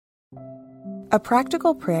A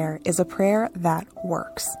practical prayer is a prayer that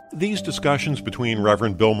works. These discussions between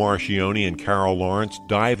Reverend Bill Marcioni and Carol Lawrence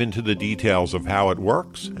dive into the details of how it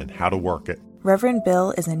works and how to work it. Reverend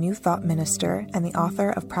Bill is a New Thought minister and the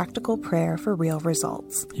author of Practical Prayer for Real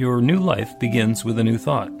Results. Your new life begins with a new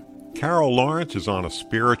thought. Carol Lawrence is on a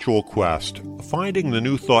spiritual quest, finding the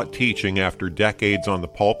New Thought teaching after decades on the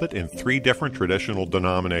pulpit in 3 different traditional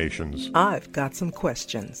denominations. I've got some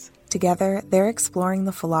questions. Together, they're exploring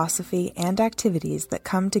the philosophy and activities that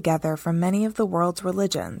come together from many of the world's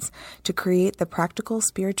religions to create the practical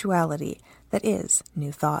spirituality that is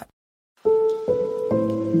New Thought.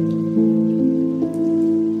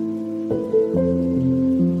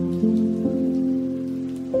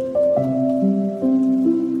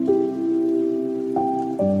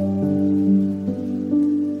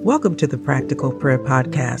 Welcome to the Practical Prayer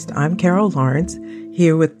Podcast. I'm Carol Lawrence,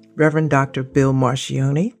 here with Reverend Dr. Bill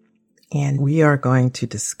Marcioni, and we are going to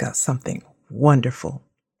discuss something wonderful,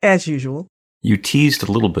 as usual. You teased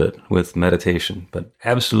a little bit with meditation, but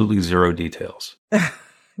absolutely zero details.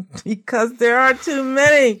 Because there are too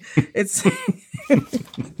many. It's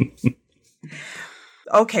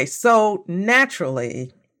okay, so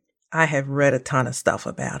naturally, I have read a ton of stuff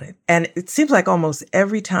about it. And it seems like almost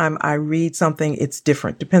every time I read something, it's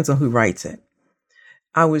different. Depends on who writes it.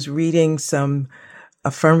 I was reading some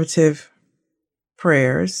affirmative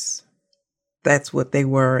prayers. That's what they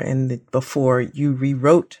were before you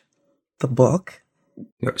rewrote the book.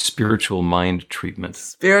 Spiritual mind treatment.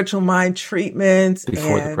 Spiritual mind treatment.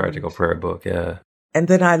 Before the Practical Prayer book, yeah. And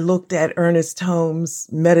then I looked at Ernest Holmes'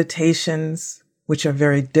 meditations, which are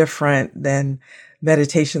very different than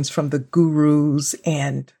meditations from the gurus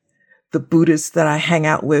and the Buddhists that I hang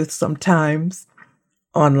out with sometimes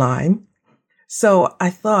online. So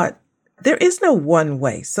I thought, there is no one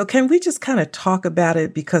way. So can we just kind of talk about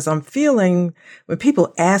it? Because I'm feeling when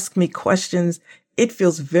people ask me questions, it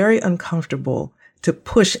feels very uncomfortable to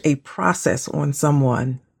push a process on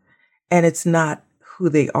someone and it's not who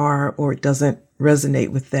they are or it doesn't resonate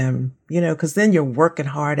with them, because then you're working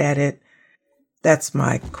hard at it. That's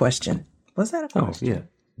my question. Was that a question? Oh, yeah.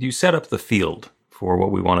 You set up the field for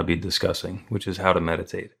what we want to be discussing, which is how to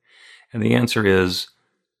meditate. And the answer is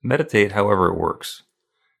meditate however it works.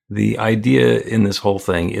 The idea in this whole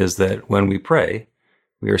thing is that when we pray,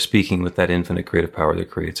 we are speaking with that infinite creative power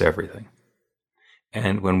that creates everything.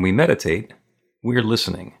 And when we meditate, we're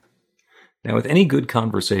listening. Now, with any good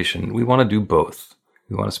conversation, we want to do both.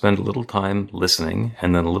 We want to spend a little time listening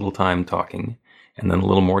and then a little time talking and then a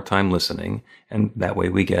little more time listening. And that way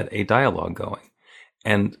we get a dialogue going.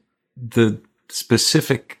 And the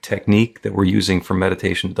specific technique that we're using for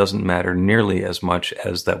meditation doesn't matter nearly as much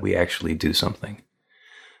as that we actually do something.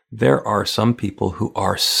 There are some people who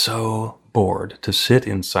are so bored to sit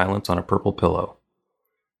in silence on a purple pillow,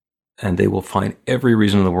 and they will find every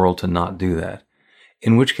reason in the world to not do that.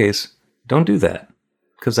 In which case, don't do that,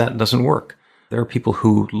 because that doesn't work. There are people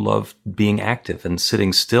who love being active, and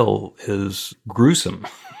sitting still is gruesome.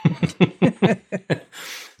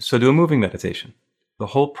 So do a moving meditation. The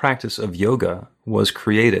whole practice of yoga was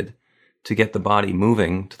created to get the body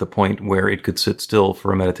moving to the point where it could sit still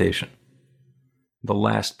for a meditation. The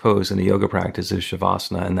last pose in a yoga practice is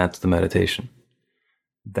Shavasana, and that's the meditation.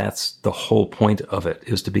 That's the whole point of it,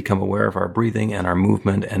 is to become aware of our breathing and our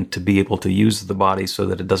movement and to be able to use the body so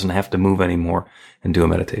that it doesn't have to move anymore and do a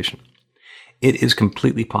meditation. It is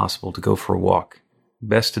completely possible to go for a walk.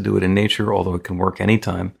 Best to do it in nature, although it can work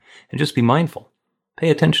anytime, and just be mindful.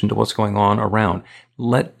 Pay attention to what's going on around.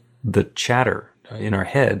 Let the chatter in our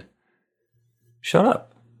head shut up.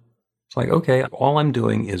 It's like, okay, all I'm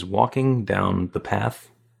doing is walking down the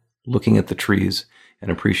path, looking at the trees,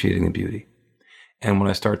 and appreciating the beauty. And when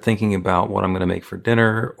I start thinking about what I'm going to make for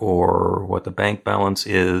dinner, or what the bank balance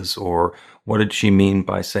is, or what did she mean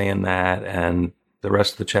by saying that, and the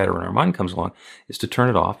rest of the chatter in our mind comes along, is to turn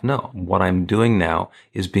it off. No, what I'm doing now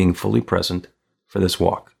is being fully present for this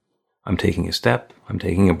walk. I'm taking a step, I'm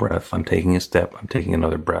taking a breath, I'm taking a step, I'm taking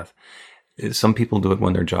another breath. Some people do it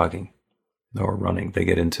when they're jogging or running. They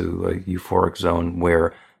get into a euphoric zone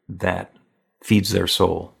where that feeds their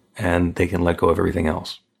soul and they can let go of everything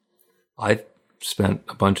else. I've spent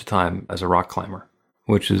a bunch of time as a rock climber,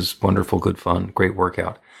 which is wonderful, good fun, great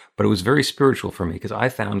workout. But it was very spiritual for me because I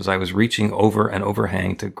found as I was reaching over an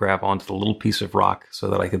overhang to grab onto the little piece of rock so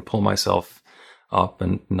that I could pull myself up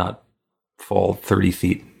and not fall 30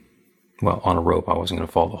 feet. Well, on a rope, I wasn't going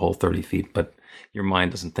to fall the whole 30 feet, but your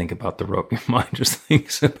mind doesn't think about the rope. Your mind just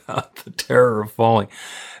thinks about the terror of falling.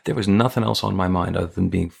 There was nothing else on my mind other than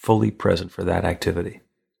being fully present for that activity.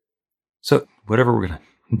 So whatever we're going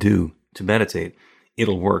to do to meditate,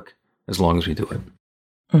 it'll work as long as we do it.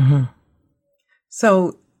 Mm-hmm.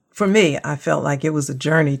 So for me, I felt like it was a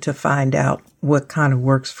journey to find out what kind of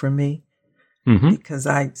works for me, because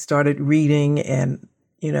I started reading and,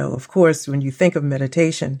 of course, when you think of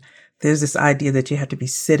meditation, there's this idea that you have to be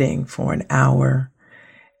sitting for an hour,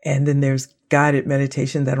 and then there's guided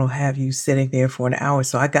meditation that'll have you sitting there for an hour.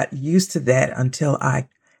 So I got used to that until I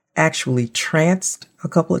actually tranced a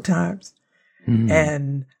couple of times.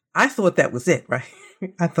 And I thought that was it, right?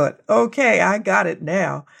 I thought, okay, I got it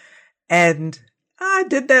now. And I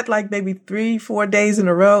did that like maybe 3-4 days in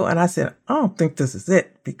a row. And I said, I don't think this is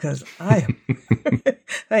it, because I am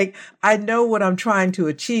like, I know what I'm trying to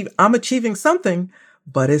achieve. I'm achieving something,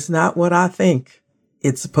 but it's not what I think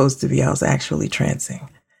it's supposed to be. I was actually trancing.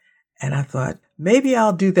 And I thought, maybe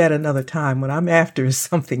I'll do that another time. What I'm after is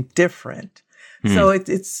something different. So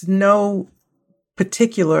it's no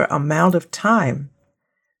particular amount of time.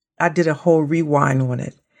 I did a whole rewind on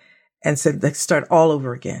it and said, let's start all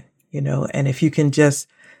over again, and if you can just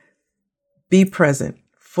be present,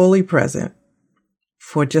 fully present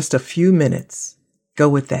for just a few minutes, go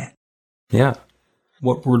with that. Yeah.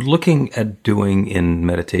 What we're looking at doing in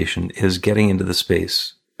meditation is getting into the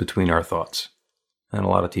space between our thoughts. And a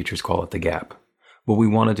lot of teachers call it the gap. What we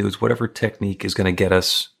want to do is whatever technique is going to get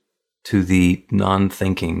us to the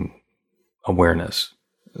non-thinking awareness.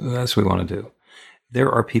 That's what we want to do.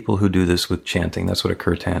 There are people who do this with chanting. That's what a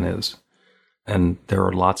kirtan is. And there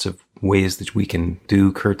are lots of ways that we can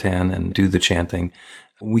do kirtan and do the chanting.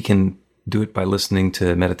 We can do it by listening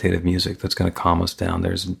to meditative music that's going to calm us down.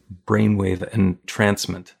 There's brainwave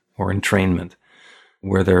entrancement or entrainment,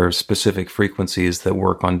 where there are specific frequencies that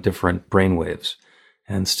work on different brainwaves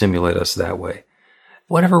and stimulate us that way.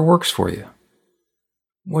 Whatever works for you.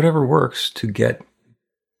 Whatever works to get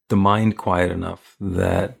the mind quiet enough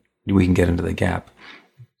that we can get into the gap.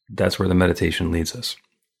 That's where the meditation leads us.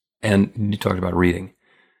 And you talked about reading.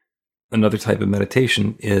 Another type of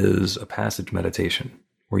meditation is a passage meditation,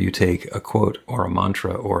 where you take a quote or a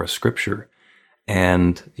mantra or a scripture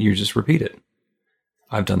and you just repeat it.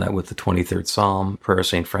 I've done that with the 23rd Psalm. Prayer of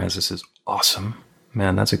St. Francis is awesome.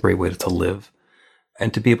 Man, that's a great way to live.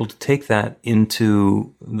 And to be able to take that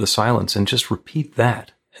into the silence and just repeat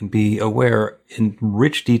that and be aware in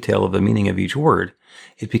rich detail of the meaning of each word,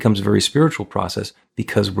 it becomes a very spiritual process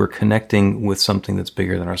because we're connecting with something that's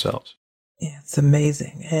bigger than ourselves. Yeah, it's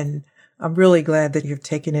amazing. And I'm really glad that you've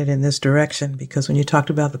taken it in this direction, because when you talked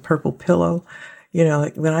about the purple pillow,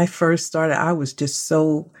 when I first started, I was just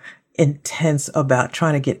so intense about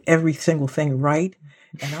trying to get every single thing right.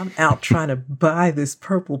 And I'm out trying to buy this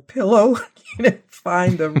purple pillow,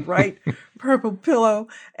 find the right purple pillow.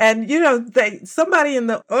 And, somebody in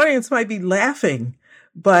the audience might be laughing,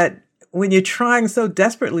 but when you're trying so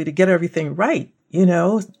desperately to get everything right,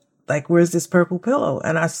 like, where's this purple pillow?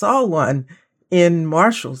 And I saw one in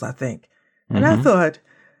Marshall's, I think. And I thought,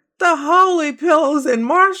 the holy pillows in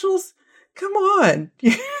Marshall's? Come on.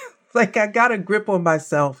 Like, I got a grip on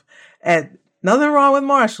myself. And nothing wrong with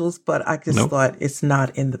Marshall's, but I just thought it's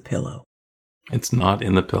not in the pillow. It's not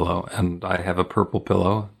in the pillow. And I have a purple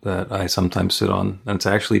pillow that I sometimes sit on, and it's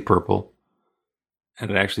actually purple.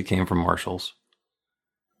 And it actually came from Marshall's.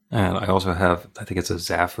 And I also have, I think it's a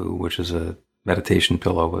Zafu, which is a meditation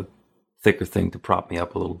pillow, a thicker thing to prop me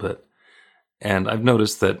up a little bit. And I've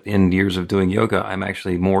noticed that in years of doing yoga, I'm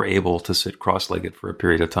actually more able to sit cross-legged for a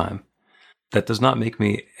period of time. That does not make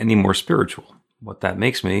me any more spiritual. What that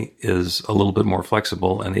makes me is a little bit more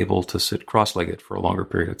flexible and able to sit cross-legged for a longer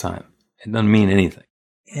period of time. It doesn't mean anything.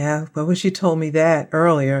 Yeah, I wish you told me that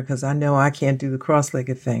earlier, because I know I can't do the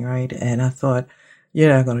cross-legged thing, right? And I thought,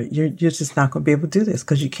 you're just not going to be able to do this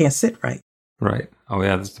because you can't sit right. Right. Oh,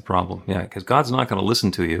 yeah, that's the problem. Yeah, because God's not going to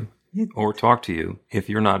listen to you or talk to you if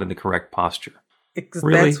you're not in the correct posture.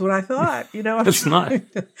 Really? That's what I thought. It's not.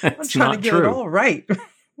 I'm trying to get it all right.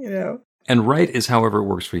 And right is however it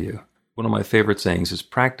works for you. One of my favorite sayings is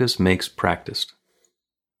practice makes practiced.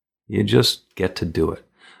 You just get to do it.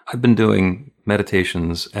 I've been doing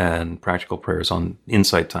meditations and practical prayers on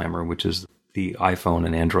Insight Timer, which is the iPhone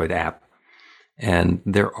and Android app. And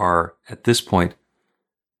there are, at this point,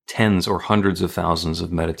 tens or hundreds of thousands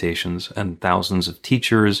of meditations and thousands of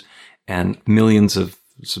teachers and millions of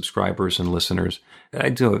subscribers and listeners. I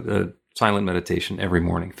do a silent meditation every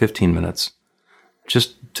morning, 15 minutes,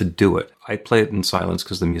 just to do it. I play it in silence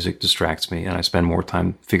because the music distracts me, and I spend more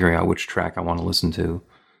time figuring out which track I want to listen to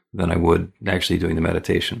than I would actually doing the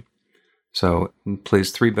meditation. So it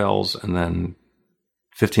plays 3 bells and then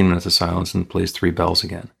 15 minutes of silence and plays 3 bells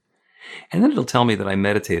again. And then it'll tell me that I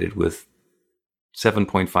meditated with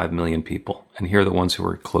 7.5 million people, and here are the ones who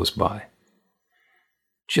are close by.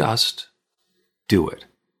 Just do it.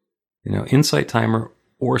 Insight Timer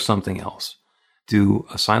or something else. Do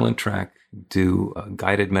a silent track, do a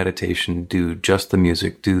guided meditation, do just the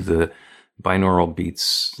music, do the binaural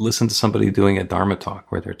beats, listen to somebody doing a Dharma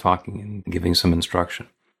talk where they're talking and giving some instruction.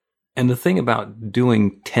 And the thing about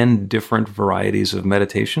doing 10 different varieties of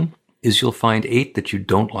meditation is you'll find 8 that you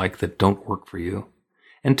don't like, that don't work for you,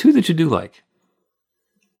 and 2 that you do like.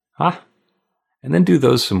 And then do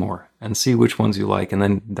those some more and see which ones you like, and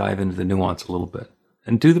then dive into the nuance a little bit.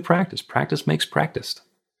 And do the practice. Practice makes practiced.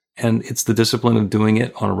 And it's the discipline of doing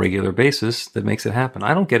it on a regular basis that makes it happen.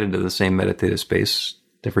 I don't get into the same meditative space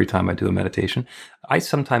every time I do a meditation. I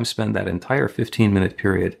sometimes spend that entire 15-minute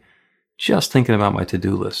period just thinking about my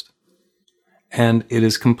to-do list. And it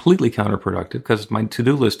is completely counterproductive because my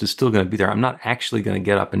to-do list is still going to be there. I'm not actually going to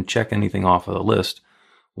get up and check anything off of the list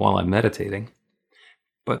while I'm meditating.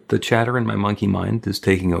 But the chatter in my monkey mind is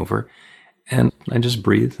taking over. And I just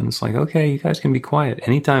breathe. And it's like, okay, you guys can be quiet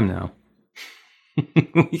anytime now.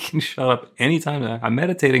 We can shut up anytime now. I'm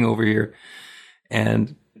meditating over here.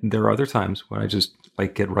 And there are other times when I just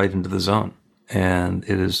get right into the zone. And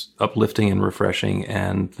it is uplifting and refreshing.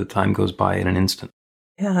 And the time goes by in an instant.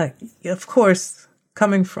 Yeah, of course,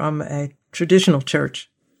 coming from a traditional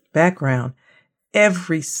church background,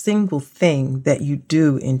 every single thing that you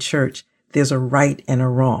do in church, there's a right and a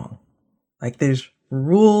wrong. There's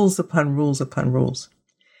rules upon rules upon rules.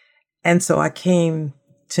 And so I came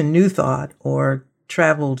to New Thought, or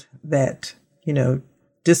traveled that,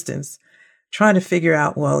 distance, trying to figure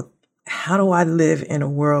out, well, how do I live in a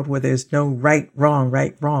world where there's no right, wrong,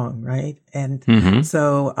 right? And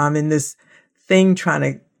so I'm in this thing trying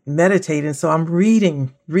to meditate. And so I'm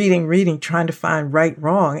reading, trying to find right,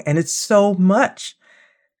 wrong. And it's so much.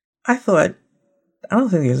 I thought, I don't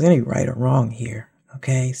think there's any right or wrong here.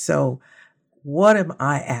 Okay. So what am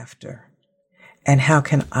I after? And how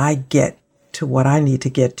can I get to what I need to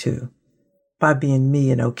get to by being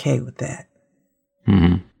me and okay with that?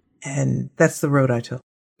 Mm-hmm. And that's the road I took.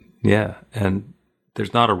 Yeah. And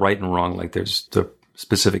there's not a right and wrong. There's the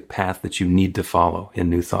specific path that you need to follow in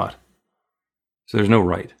New Thought. So there's no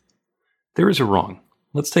right. There is a wrong.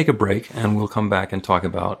 Let's take a break and we'll come back and talk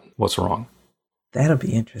about what's wrong. That'll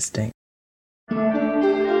be interesting.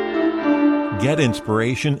 Get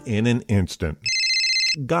inspiration in an instant.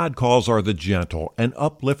 God calls are the gentle and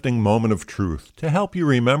uplifting moment of truth to help you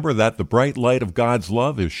remember that the bright light of God's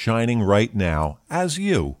love is shining right now as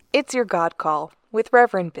you. It's your God Call with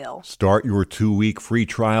Reverend Bill. Start your 2-week free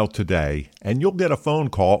trial today, and you'll get a phone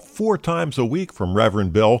call 4 times a week from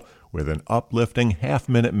Reverend Bill with an uplifting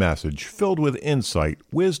half-minute message filled with insight,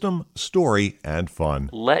 wisdom, story, and fun.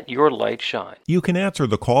 Let your light shine. You can answer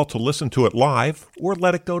the call to listen to it live or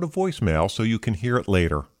let it go to voicemail so you can hear it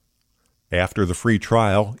later. After the free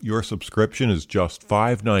trial, your subscription is just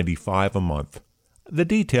 $5.95 a month. The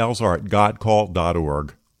details are at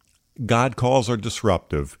godcall.org. God calls are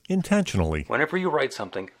disruptive, intentionally. Whenever you write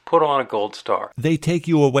something, put on a gold star. They take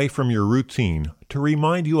you away from your routine to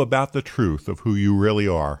remind you about the truth of who you really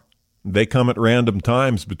are. They come at random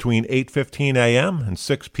times between 8:15 a.m. and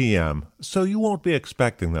 6 p.m., so you won't be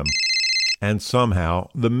expecting them. And somehow,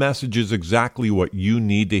 the message is exactly what you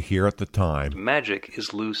need to hear at the time. Magic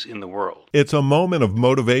is loose in the world. It's a moment of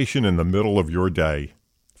motivation in the middle of your day.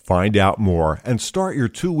 Find out more and start your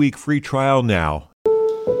 2-week free trial now.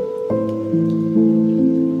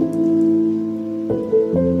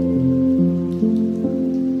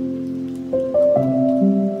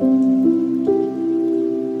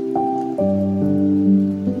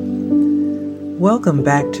 Welcome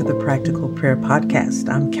back to the Practical Prayer Podcast.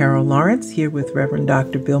 I'm Carol Lawrence, here with Reverend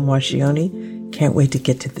Dr. Bill Marcioni. Can't wait to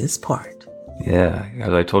get to this part. Yeah,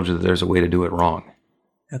 as I told you, there's a way to do it wrong.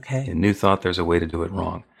 Okay. In New Thought, there's a way to do it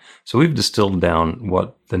wrong. So we've distilled down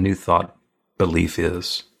what the New Thought belief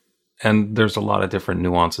is. And there's a lot of different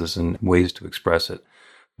nuances and ways to express it.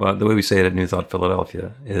 But the way we say it at New Thought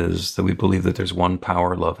Philadelphia is that we believe that there's one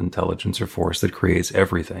power, love, intelligence, or force that creates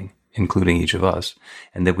everything, including each of us,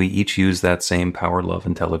 and that we each use that same power, love,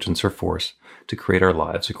 intelligence, or force to create our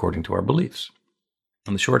lives according to our beliefs.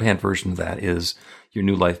 And the shorthand version of that is your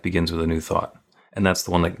new life begins with a new thought. And that's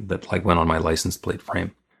the one that went on my license plate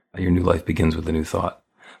frame. Your new life begins with a new thought.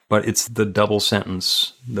 But it's the double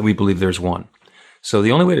sentence that we believe there's one. So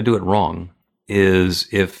the only way to do it wrong is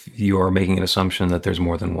if you are making an assumption that there's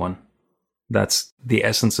more than one. That's the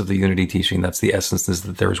essence of the unity teaching. That's the essence, is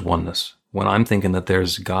that there's oneness. When I'm thinking that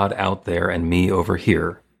there's God out there and me over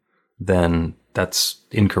here, then that's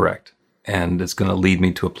incorrect. And it's going to lead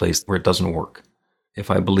me to a place where it doesn't work. If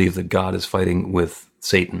I believe that God is fighting with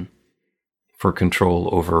Satan for control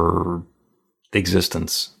over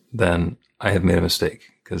existence, then I have made a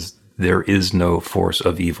mistake, because there is no force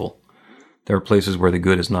of evil. There are places where the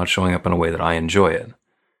good is not showing up in a way that I enjoy it,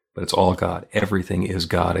 but it's all God. Everything is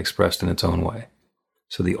God expressed in its own way.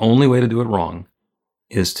 So the only way to do it wrong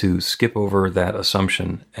is to skip over that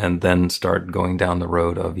assumption and then start going down the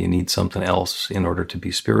road of you need something else in order to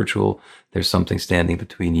be spiritual. There's something standing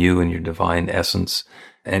between you and your divine essence,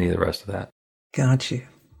 any of the rest of that. Got you.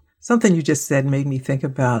 Something you just said made me think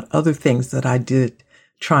about other things that I did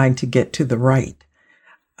trying to get to the right.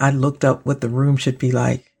 I looked up what the room should be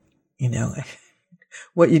like,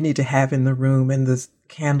 what you need to have in the room and the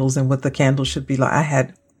candles and what the candles should be like. I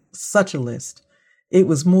had such a list. It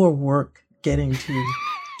was more work getting to,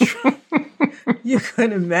 you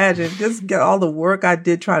couldn't imagine, just get all the work I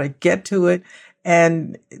did trying to get to it.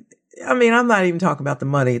 And I mean, I'm not even talking about the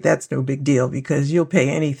money. That's no big deal because you'll pay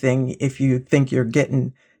anything if you think you're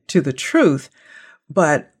getting to the truth.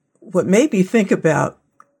 But what made me think about,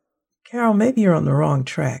 Carol, maybe you're on the wrong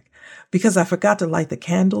track, because I forgot to light the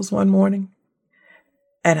candles one morning.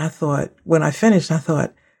 And I thought, when I finished, I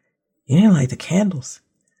thought, you didn't light the candles.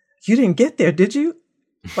 You didn't get there, did you?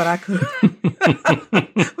 But I could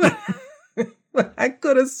but I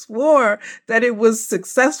could have swore that it was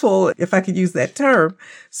successful, if I could use that term.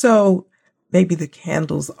 So maybe the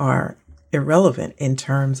candles are irrelevant in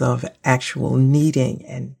terms of actual needing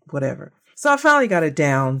and whatever. So I finally got it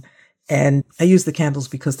down, and I use the candles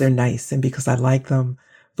because they're nice and because I like them,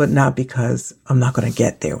 but not because I'm not going to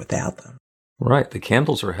get there without them. Right. The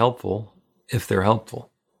candles are helpful if they're helpful.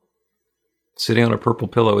 Sitting on a purple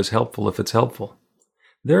pillow is helpful if it's helpful.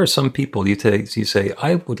 There are some people you say,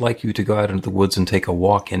 I would like you to go out into the woods and take a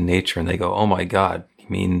walk in nature. And they go, oh my God, you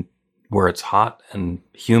mean where it's hot and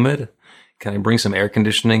humid? Can I bring some air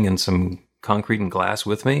conditioning and some concrete and glass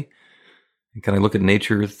with me? Can I look at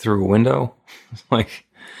nature through a window? Like,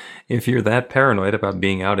 if you're that paranoid about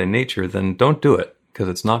being out in nature, then don't do it, because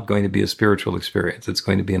it's not going to be a spiritual experience. It's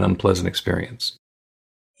going to be an unpleasant experience.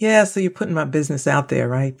 Yeah, so you're putting my business out there,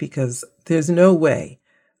 right? Because there's no way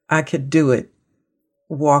I could do it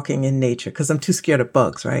walking in nature because I'm too scared of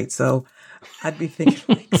bugs, right? So I'd be thinking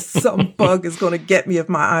like some bug is going to get me if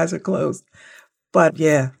my eyes are closed. But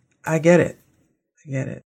yeah, I get it.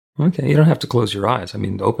 Okay, you don't have to close your eyes. I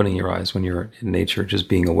mean, opening your eyes when you're in nature, just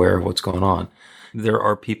being aware of what's going on. There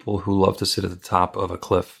are people who love to sit at the top of a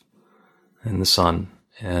cliff in the sun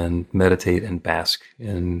and meditate and bask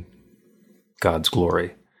in God's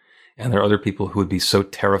glory. And there are other people who would be so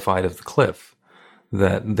terrified of the cliff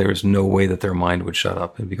that there's no way that their mind would shut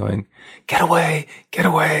up and be going, get away,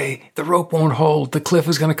 the rope won't hold, the cliff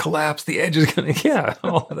is going to collapse, the edge is going to,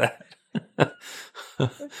 all of that.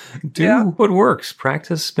 Do what works.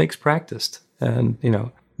 Practice makes practiced. And,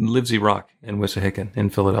 Livesey Rock in Wissahickon in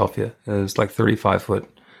Philadelphia is like 35-foot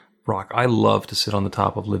rock. I love to sit on the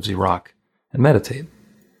top of Livesey Rock and meditate.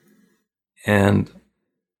 And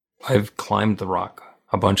I've climbed the rock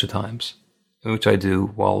a bunch of times, which I do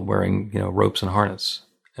while wearing, ropes and harness.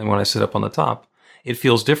 And when I sit up on the top, it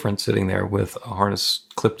feels different sitting there with a harness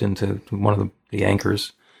clipped into one of the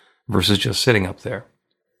anchors versus just sitting up there.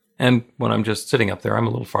 And when I'm just sitting up there, I'm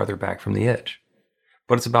a little farther back from the edge.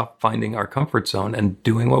 But it's about finding our comfort zone and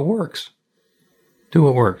doing what works. Do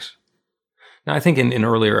what works. Now, I think in an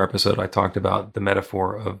earlier episode, I talked about the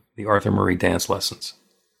metaphor of the Arthur Murray dance lessons.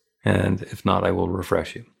 And if not, I will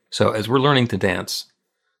refresh you. So as we're learning to dance,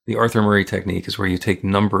 the Arthur Murray technique is where you take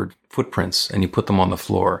numbered footprints and you put them on the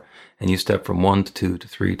floor and you step from 1 to 2 to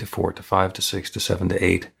 3 to 4 to 5 to 6 to 7 to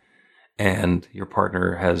 8. And your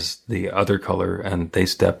partner has the other color and they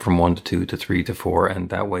step from 1 to 2 to 3 to 4. And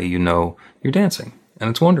that way you're dancing. And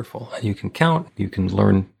it's wonderful. And you can count, you can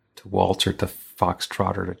learn to waltz or to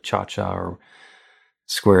foxtrot or to cha-cha or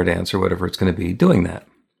square dance or whatever it's going to be doing that.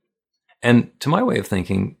 And to my way of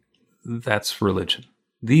thinking, that's religion.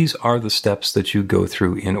 These are the steps that you go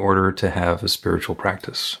through in order to have a spiritual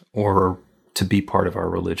practice or to be part of our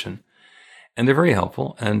religion. And they're very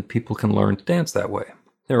helpful, and people can learn to dance that way.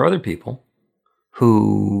 There are other people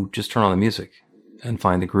who just turn on the music and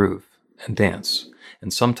find the groove and dance.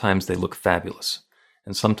 And sometimes they look fabulous,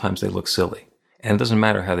 and sometimes they look silly. And it doesn't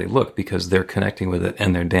matter how they look because they're connecting with it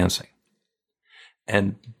and they're dancing.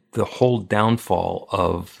 And the whole downfall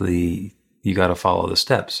of you got to follow the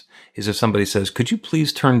steps is if somebody says, could you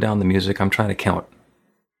please turn down the music? I'm trying to count.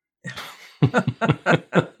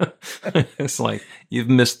 It's like, you've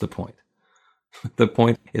missed the point. The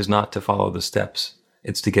point is not to follow the steps.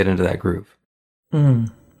 It's to get into that groove.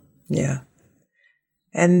 Yeah.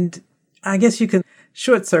 And I guess you can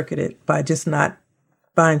short circuit it by just not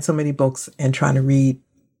buying so many books and trying to read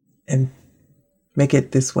and make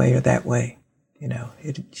it this way or that way. You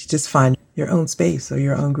just find your own space or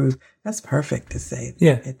your own groove. That's perfect to say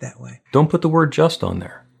it that way. Don't put the word just on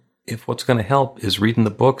there. if what's going to help is reading the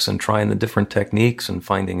books and trying the different techniques and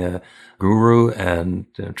finding a guru and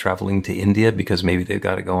traveling to India because maybe they've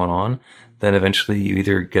got it going on, then eventually you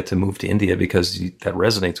either get to move to India because that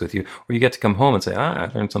resonates with you, or you get to come home and say, I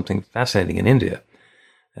learned something fascinating in India.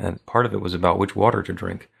 And part of it was about which water to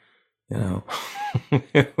drink,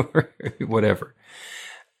 whatever.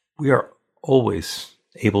 We are always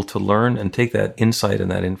able to learn and take that insight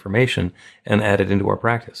and that information and add it into our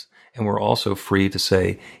practice. And we're also free to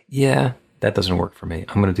say, yeah, that doesn't work for me.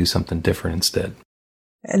 I'm going to do something different instead.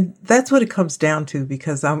 And that's what it comes down to,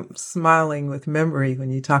 because I'm smiling with memory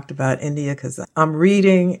when you talked about India, because I'm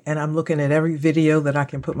reading and I'm looking at every video that I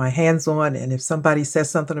can put my hands on. And if somebody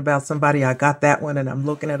says something about somebody, I got that one, and I'm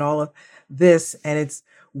looking at all of this, and it's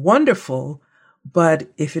wonderful. But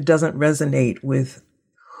if it doesn't resonate with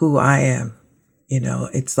who I am,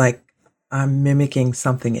 it's like I'm mimicking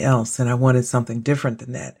something else, and I wanted something different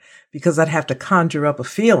than that, because I'd have to conjure up a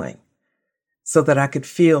feeling so that I could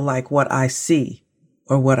feel like what I see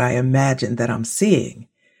or what I imagine that I'm seeing.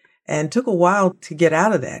 And it took a while to get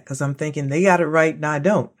out of that, because I'm thinking they got it right and I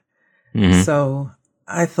don't. Mm-hmm. So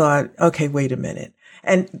I thought, okay, wait a minute.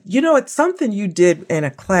 And it's something you did in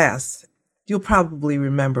a class you'll probably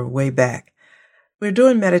remember way back. We were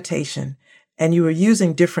doing meditation and you were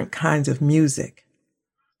using different kinds of music.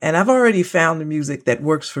 And I've already found the music that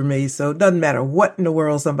works for me. So it doesn't matter what in the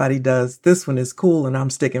world somebody does. This one is cool and I'm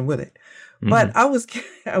sticking with it. Mm-hmm. But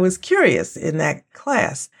I was curious in that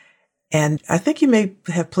class. And I think you may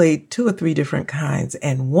have played 2 or 3 different kinds.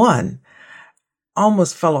 And one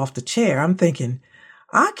almost fell off the chair. I'm thinking,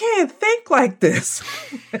 I can't think like this.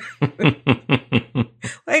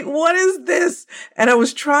 Like, what is this? And I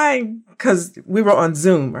was trying, because we were on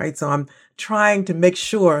Zoom, right? So I'm trying to make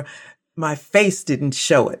sure my face didn't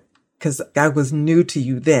show it, because I was new to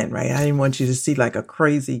you then, right? I didn't want you to see like a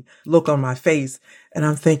crazy look on my face. And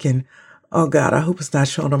I'm thinking, oh God, I hope it's not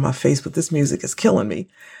showing on my face, but this music is killing me.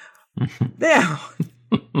 Now,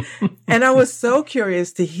 and I was so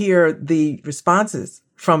curious to hear the responses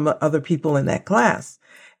from other people in that class.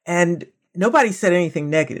 And nobody said anything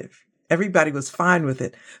negative. Everybody was fine with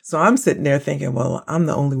it. So I'm sitting there thinking, well, I'm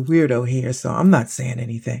the only weirdo here, so I'm not saying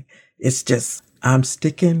anything. It's just, I'm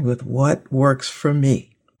sticking with what works for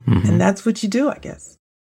me. Mm-hmm. And that's what you do, I guess.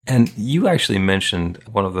 And you actually mentioned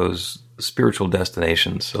one of those spiritual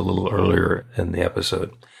destinations a little earlier in the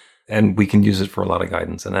episode. And we can use it for a lot of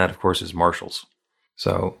guidance. And that, of course, is Marshall's.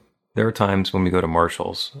 So there are times when we go to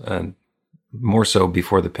Marshall's, and more so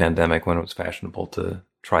before the pandemic when it was fashionable to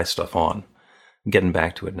try stuff on. I'm getting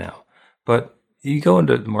back to it now. But you go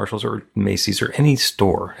into Marshall's or Macy's or any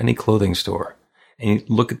store, any clothing store, and you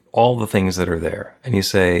look at all the things that are there, and you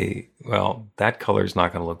say, well, that color is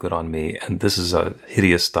not going to look good on me, and this is a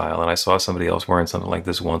hideous style, and I saw somebody else wearing something like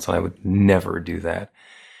this once, and I would never do that.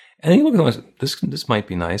 And then you look at them and say, this might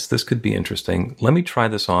be nice, this could be interesting, let me try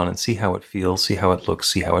this on and see how it feels, see how it looks,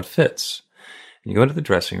 see how it fits. And you go into the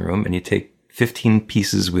dressing room, and you take 15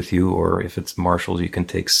 pieces with you, or if it's Marshall's, you can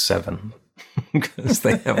take 7, because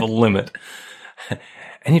they have a limit.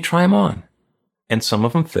 And you try them on, and some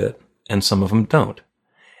of them fit, and some of them don't.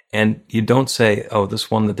 And you don't say, oh,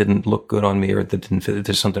 this one that didn't look good on me or that didn't fit,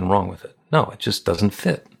 there's something wrong with it. No, it just doesn't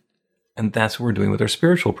fit. And that's what we're doing with our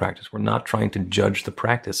spiritual practice. We're not trying to judge the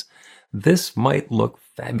practice. This might look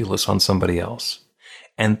fabulous on somebody else.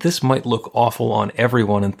 And this might look awful on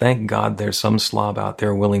everyone. And thank God there's some slob out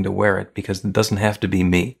there willing to wear it, because it doesn't have to be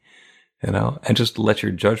me, and just let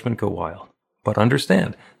your judgment go wild. But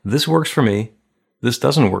understand, this works for me. This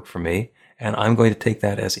doesn't work for me. And I'm going to take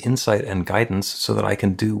that as insight and guidance so that I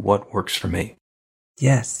can do what works for me.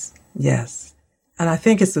 Yes, yes. And I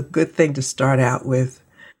think it's a good thing to start out with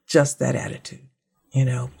just that attitude,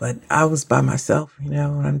 But I was by myself, when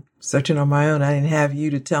I'm searching on my own. I didn't have you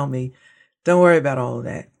to tell me, don't worry about all of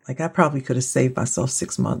that. Like, I probably could have saved myself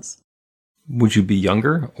 6 months. Would you be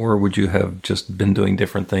younger, or would you have just been doing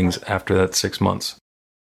different things after that 6 months?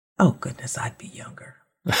 Oh, goodness, I'd be younger.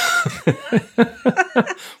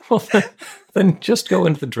 Well, then just go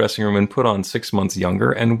into the dressing room and put on 6 months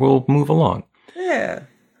younger, and we'll move along. Yeah,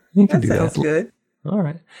 you can do that sounds good. All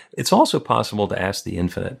right. It's also possible to ask the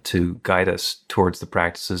infinite to guide us towards the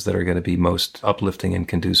practices that are going to be most uplifting and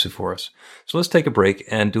conducive for us. So let's take a break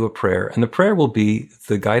and do a prayer. And the prayer will be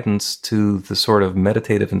the guidance to the sort of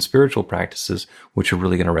meditative and spiritual practices which are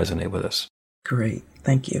really going to resonate with us. Great.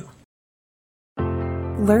 Thank you.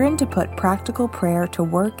 Learn to put practical prayer to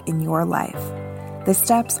work in your life. The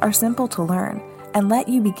steps are simple to learn and let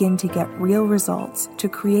you begin to get real results to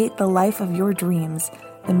create the life of your dreams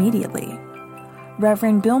immediately.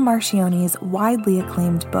 Reverend Bill Marchione's widely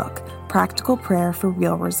acclaimed book, Practical Prayer for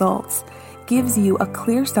Real Results, gives you a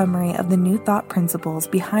clear summary of the New Thought principles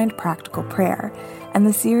behind practical prayer and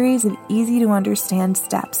the series of easy-to-understand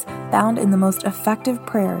steps found in the most effective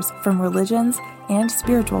prayers from religions and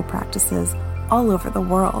spiritual practices all over the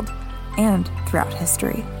world and throughout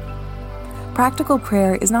history. Practical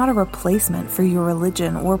prayer is not a replacement for your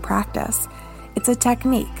religion or practice. It's a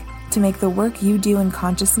technique to make the work you do in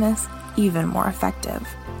consciousness even more effective.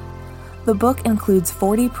 The book includes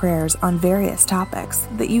 40 prayers on various topics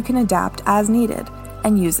that you can adapt as needed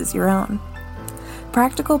and use as your own.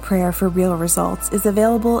 Practical Prayer for Real Results is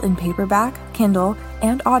available in paperback, Kindle,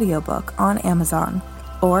 and audiobook on Amazon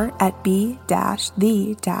or at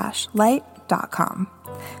b-the-light.com.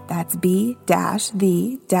 That's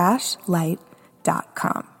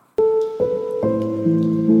b-the-light.com.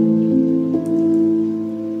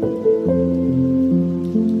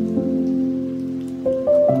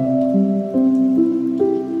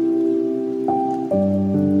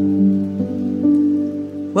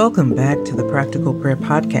 Welcome back to the Practical Prayer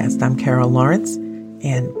Podcast. I'm Carol Lawrence,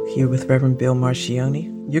 and here with Reverend Bill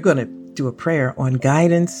Marcioni. You're going to do a prayer on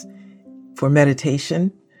guidance for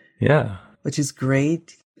meditation. Yeah. Which is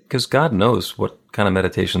great. Because God knows what kind of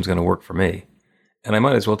meditation is going to work for me. And I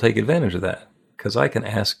might as well take advantage of that. Because I can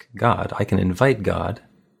ask God, I can invite God,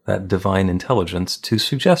 that divine intelligence, to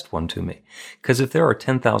suggest one to me. Because if there are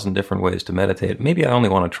 10,000 different ways to meditate, maybe I only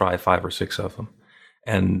want to try 5 or 6 of them.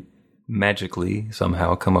 And magically,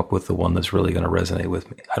 somehow, come up with the one that's really going to resonate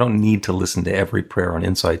with me. I don't need to listen to every prayer on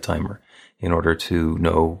Insight Timer in order to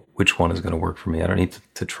know which one is going to work for me. I don't need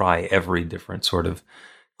to try every different sort of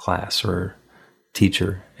class or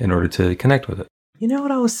teacher in order to connect with it. You know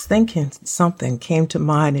what I was thinking? Something came to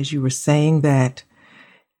mind as you were saying that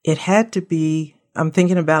it had to be, I'm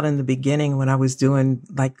thinking about in the beginning when I was doing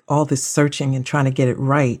like all this searching and trying to get it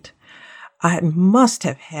right. I must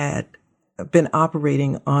have been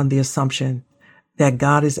operating on the assumption that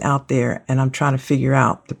God is out there and I'm trying to figure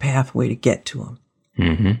out the pathway to get to him.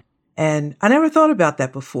 Mm-hmm. And I never thought about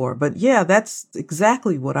that before, but yeah, that's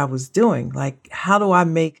exactly what I was doing. Like, how do I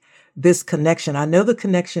make this connection? I know the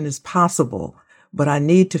connection is possible, but I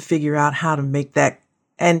need to figure out how to make that.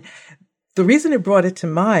 And the reason it brought it to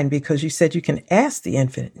mind, because you said you can ask the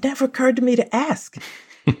infinite, it never occurred to me to ask,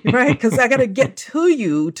 right? Because I got to get to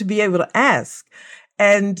you to be able to ask.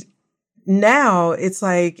 And now it's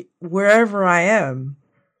like wherever I am,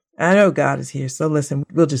 I know God is here. So listen,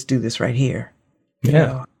 we'll just do this right here. Yeah. You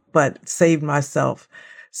know, but save myself.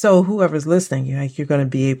 So whoever's listening, you're going to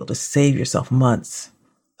be able to save yourself months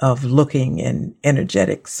of looking and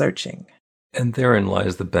energetic searching. And therein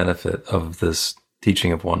lies the benefit of this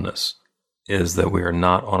teaching of oneness, is that we are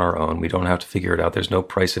not on our own. We don't have to figure it out. There's no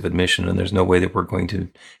price of admission, and there's no way that we're going to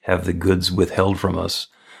have the goods withheld from us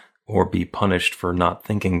or be punished for not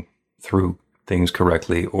thinking through things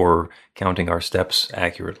correctly or counting our steps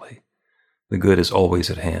accurately. The good is always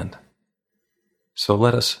at hand. So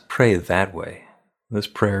let us pray that way. This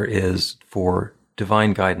prayer is for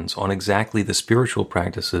divine guidance on exactly the spiritual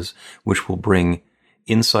practices which will bring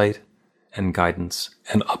insight and guidance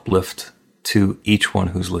and uplift to each one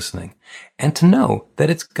who's listening. And to know that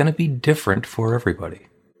it's going to be different for everybody.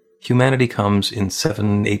 Humanity comes in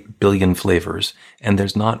 7-8 billion flavors, and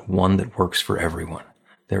there's not one that works for everyone.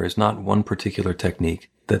 There is not one particular technique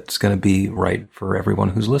that's going to be right for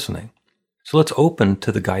everyone who's listening. So let's open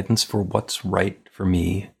to the guidance for what's right for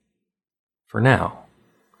me for now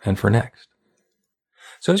and for next.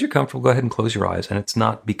 So as you're comfortable, go ahead and close your eyes. And it's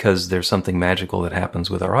not because there's something magical that happens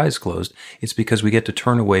with our eyes closed. It's because we get to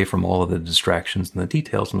turn away from all of the distractions and the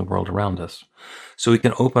details in the world around us. So we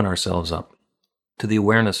can open ourselves up to the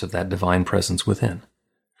awareness of that divine presence within.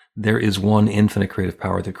 There is one infinite creative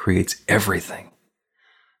power that creates everything.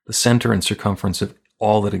 The center and circumference of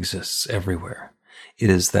all that exists everywhere. It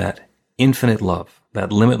is that infinite love,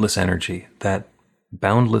 that limitless energy, that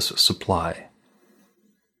boundless supply,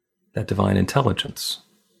 that divine intelligence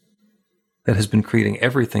that has been creating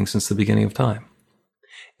everything since the beginning of time.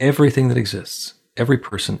 Everything that exists, every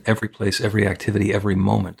person, every place, every activity, every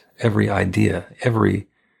moment, every idea, every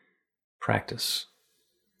practice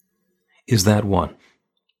is that one,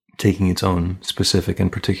 taking its own specific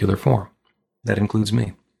and particular form. That includes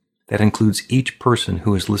me. That includes each person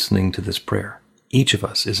who is listening to this prayer. Each of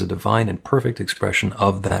us is a divine and perfect expression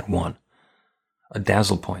of that one. A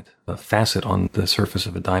dazzle point, a facet on the surface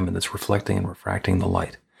of a diamond that's reflecting and refracting the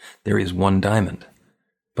light. There is one diamond,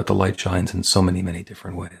 but the light shines in so many, many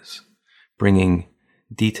different ways, bringing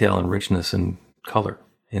detail and richness and color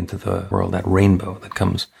into the world, that rainbow that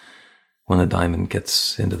comes when the diamond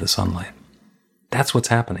gets into the sunlight. That's what's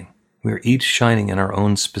happening. We're each shining in our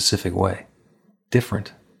own specific way,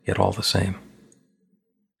 different, yet all the same.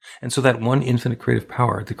 And so that one infinite creative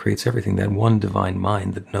power that creates everything, that one divine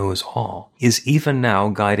mind that knows all, is even now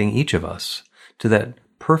guiding each of us to that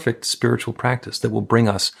perfect spiritual practice that will bring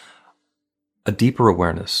us a deeper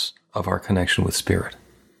awareness of our connection with Spirit,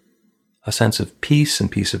 a sense of peace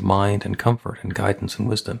and peace of mind and comfort and guidance and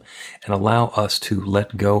wisdom, and allow us to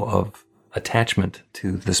let go of attachment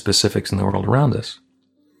to the specifics in the world around us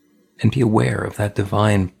and be aware of that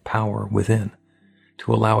divine power within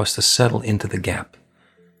to allow us to settle into the gap.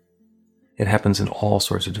 It happens in all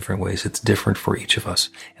sorts of different ways. It's different for each of us,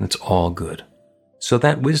 and it's all good. So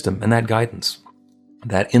that wisdom and that guidance,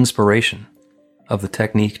 that inspiration of the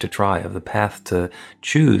technique to try, of the path to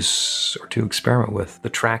choose or to experiment with, the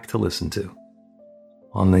track to listen to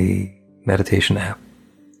on the meditation app,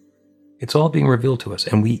 it's all being revealed to us,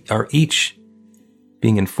 and we are each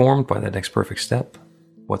being informed by that next perfect step,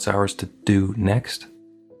 what's ours to do next,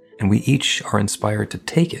 and we each are inspired to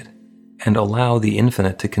take it and allow the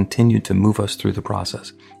infinite to continue to move us through the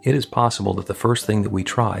process. It is possible that the first thing that we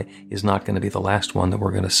try is not going to be the last one that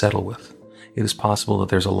we're going to settle with. It is possible that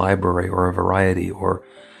there's a library or a variety or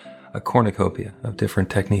a cornucopia of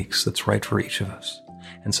different techniques that's right for each of us.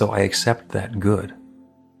 And so I accept that good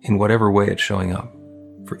in whatever way it's showing up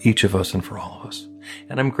for each of us and for all of us.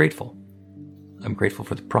 And I'm grateful. I'm grateful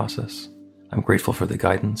for the process. I'm grateful for the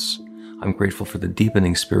guidance. I'm grateful for the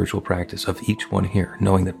deepening spiritual practice of each one here,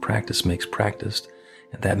 knowing that practice makes practiced,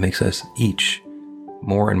 and that makes us each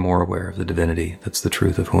more and more aware of the divinity that's the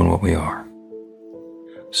truth of who and what we are.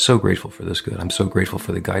 So grateful for this good. I'm so grateful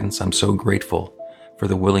for the guidance. I'm so grateful for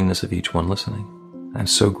the willingness of each one listening. I'm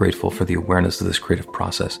so grateful for the awareness of this creative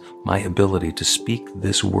process, my ability to speak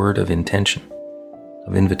this word of intention,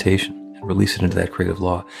 of invitation, and release it into that creative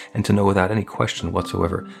law, and to know without any question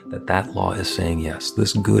whatsoever that that law is saying yes.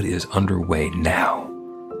 This good is underway now.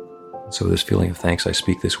 And so this feeling of thanks, I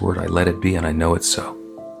speak this word, I let it be, and I know it's so.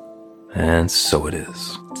 And so it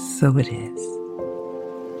is. So it is.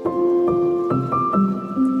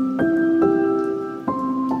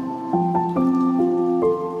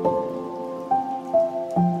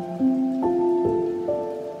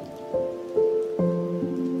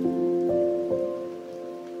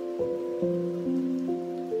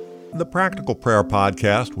 The Practical Prayer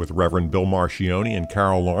Podcast with Reverend Bill Marcioni and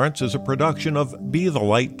Carol Lawrence is a production of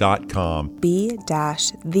BeTheLight.com.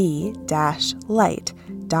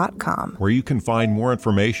 be-the-light.com, where you can find more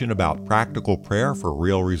information about practical prayer for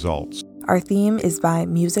real results. Our theme is by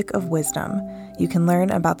Music of Wisdom. You can learn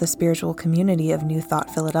about the spiritual community of New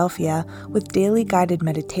Thought Philadelphia with daily guided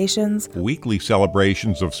meditations, Weekly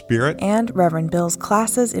celebrations of spirit, and Reverend Bill's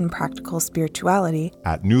classes in practical spirituality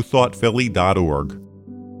at newthoughtphilly.org.